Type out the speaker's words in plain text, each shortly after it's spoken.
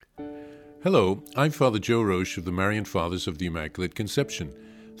Hello, I'm Father Joe Roche of the Marian Fathers of the Immaculate Conception.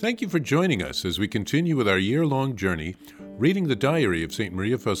 Thank you for joining us as we continue with our year-long journey reading the diary of St.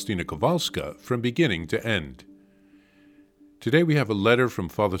 Maria Faustina Kowalska from beginning to end. Today we have a letter from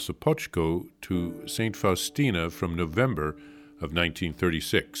Father Sopoćko to St. Faustina from November of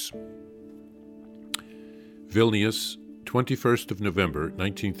 1936. Vilnius, 21st of November,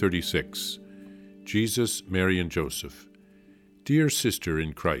 1936. Jesus, Mary, and Joseph. Dear Sister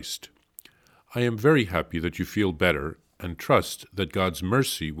in Christ, I am very happy that you feel better and trust that God's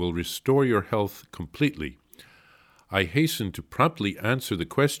mercy will restore your health completely. I hasten to promptly answer the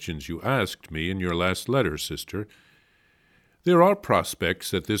questions you asked me in your last letter, Sister. There are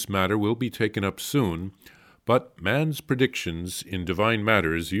prospects that this matter will be taken up soon, but man's predictions in divine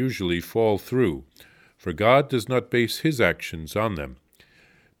matters usually fall through, for God does not base his actions on them.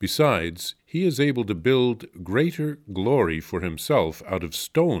 Besides, he is able to build greater glory for himself out of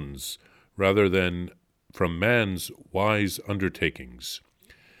stones rather than from man's wise undertakings.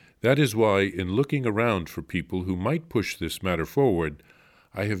 That is why, in looking around for people who might push this matter forward,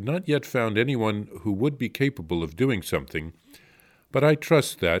 I have not yet found anyone who would be capable of doing something, but I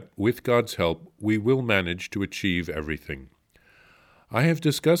trust that, with God's help, we will manage to achieve everything. I have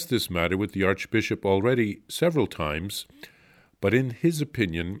discussed this matter with the Archbishop already several times, but in his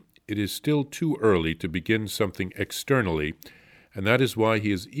opinion, it is still too early to begin something externally, and that is why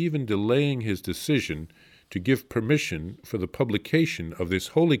he is even delaying his decision to give permission for the publication of this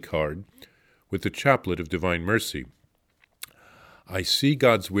holy card with the Chaplet of Divine Mercy. I see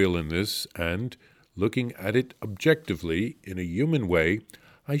God's will in this, and, looking at it objectively, in a human way,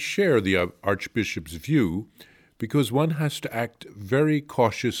 I share the Archbishop's view, because one has to act very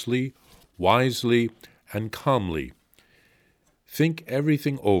cautiously, wisely, and calmly. Think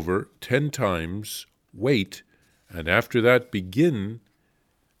everything over 10 times, wait, and after that begin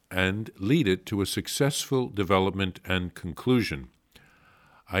and lead it to a successful development and conclusion.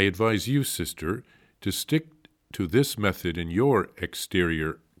 I advise you, Sister, to stick to this method in your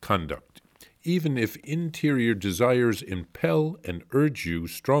exterior conduct, even if interior desires impel and urge you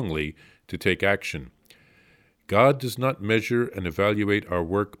strongly to take action. God does not measure and evaluate our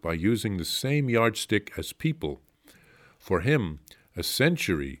work by using the same yardstick as people. For him, a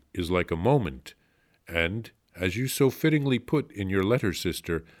century is like a moment, and, as you so fittingly put in your letter,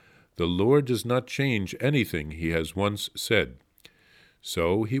 Sister, the Lord does not change anything he has once said.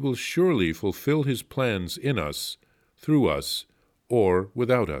 So he will surely fulfill his plans in us, through us, or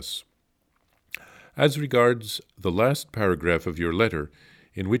without us. As regards the last paragraph of your letter,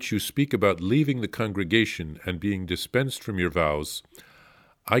 in which you speak about leaving the congregation and being dispensed from your vows,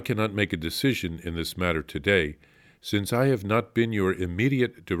 I cannot make a decision in this matter today, since I have not been your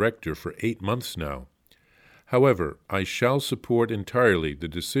immediate director for 8 months now. However, I shall support entirely the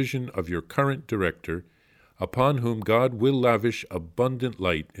decision of your current director, upon whom God will lavish abundant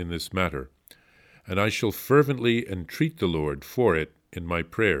light in this matter, and I shall fervently entreat the Lord for it in my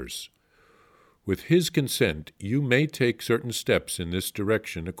prayers. With his consent, you may take certain steps in this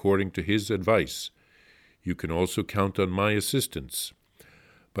direction according to his advice. You can also count on my assistance.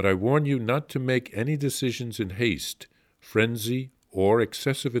 But I warn you not to make any decisions in haste, frenzy, or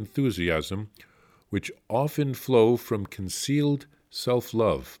excessive enthusiasm, which often flow from concealed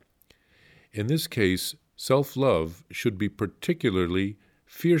self-love. In this case, self-love should be particularly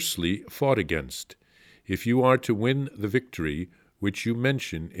fiercely fought against, if you are to win the victory which you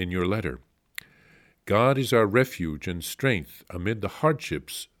mention in your letter. God is our refuge and strength amid the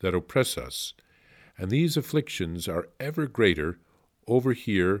hardships that oppress us, and these afflictions are ever greater. Over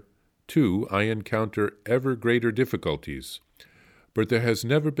here, too, I encounter ever greater difficulties. But there has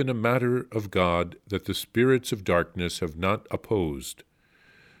never been a matter of God that the spirits of darkness have not opposed.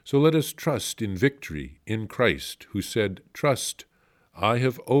 So let us trust in victory in Christ, who said, "Trust, I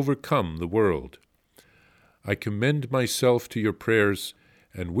have overcome the world." I commend myself to your prayers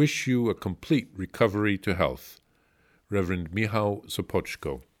and wish you a complete recovery to health. Reverend Michał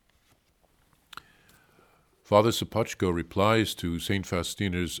Sopoćko. Father Sopoćko replies to St.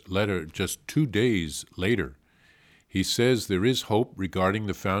 Faustina's letter just 2 days later. He says there is hope regarding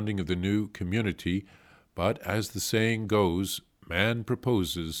the founding of the new community, but as the saying goes, man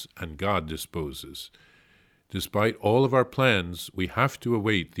proposes and God disposes. Despite all of our plans, we have to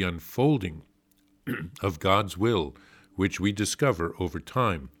await the unfolding of God's will, which we discover over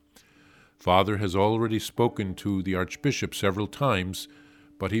time. Father has already spoken to the Archbishop several times,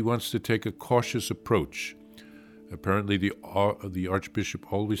 but he wants to take a cautious approach. Apparently the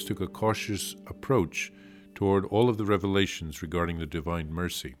Archbishop always took a cautious approach toward all of the revelations regarding the divine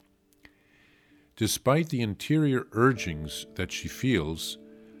mercy. Despite the interior urgings that she feels,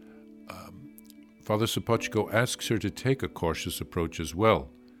 Father Sopocko asks her to take a cautious approach as well.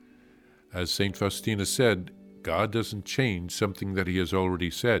 As St. Faustina said, God doesn't change something that he has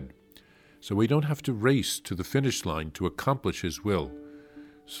already said, so we don't have to race to the finish line to accomplish his will.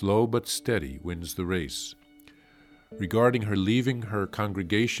 Slow but steady wins the race. Regarding her leaving her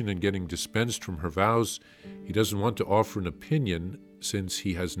congregation and getting dispensed from her vows, he doesn't want to offer an opinion since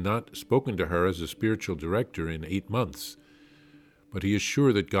he has not spoken to her as a spiritual director in 8 months. But he is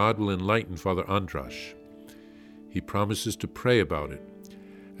sure that God will enlighten Father Andras. He promises to pray about it,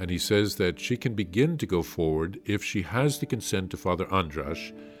 and he says that she can begin to go forward if she has the consent of Father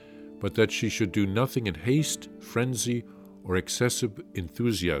Andras, but that she should do nothing in haste, frenzy, or excessive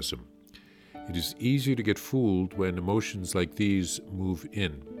enthusiasm. It is easy to get fooled when emotions like these move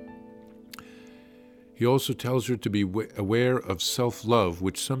in. He also tells her to be aware of self-love,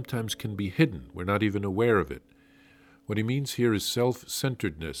 which sometimes can be hidden. We're not even aware of it. What he means here is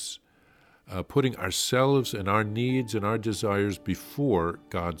self-centeredness, putting ourselves and our needs and our desires before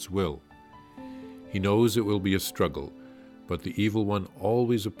God's will. He knows it will be a struggle, but the evil one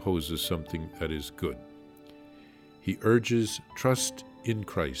always opposes something that is good. He urges trust in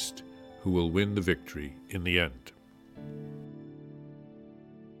Christ, who will win the victory in the end.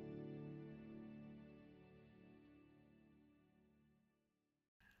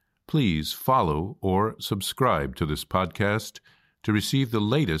 Please follow or subscribe to this podcast to receive the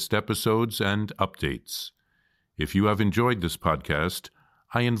latest episodes and updates. If you have enjoyed this podcast,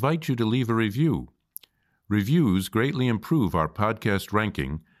 I invite you to leave a review. Reviews greatly improve our podcast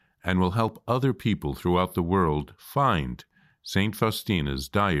ranking and will help other people throughout the world find St. Faustina's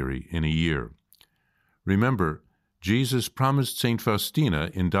Diary in a Year. Remember, Jesus promised St. Faustina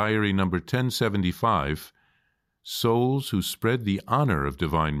in Diary number 1075, souls who spread the honor of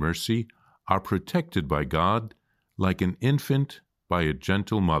divine mercy are protected by God like an infant by a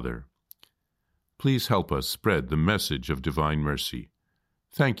gentle mother. Please help us spread the message of divine mercy.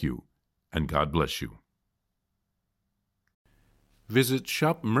 Thank you, and God bless you. Visit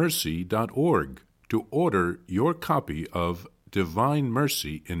shopmercy.org to order your copy of Divine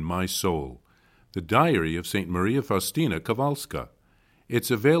Mercy in My Soul, the Diary of St. Maria Faustina Kowalska. It's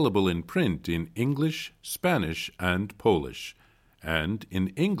available in print in English, Spanish, and Polish, and in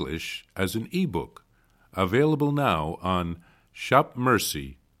English as an e-book, available now on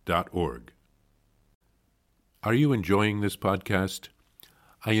shopmercy.org. Are you enjoying this podcast?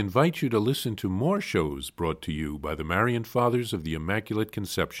 I invite you to listen to more shows brought to you by the Marian Fathers of the Immaculate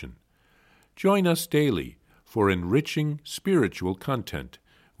Conception. Join us daily for enriching spiritual content,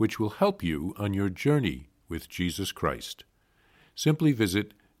 which will help you on your journey with Jesus Christ. Simply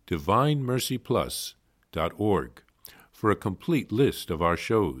visit DivineMercyPlus.org for a complete list of our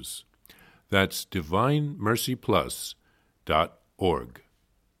shows. That's DivineMercyPlus.org.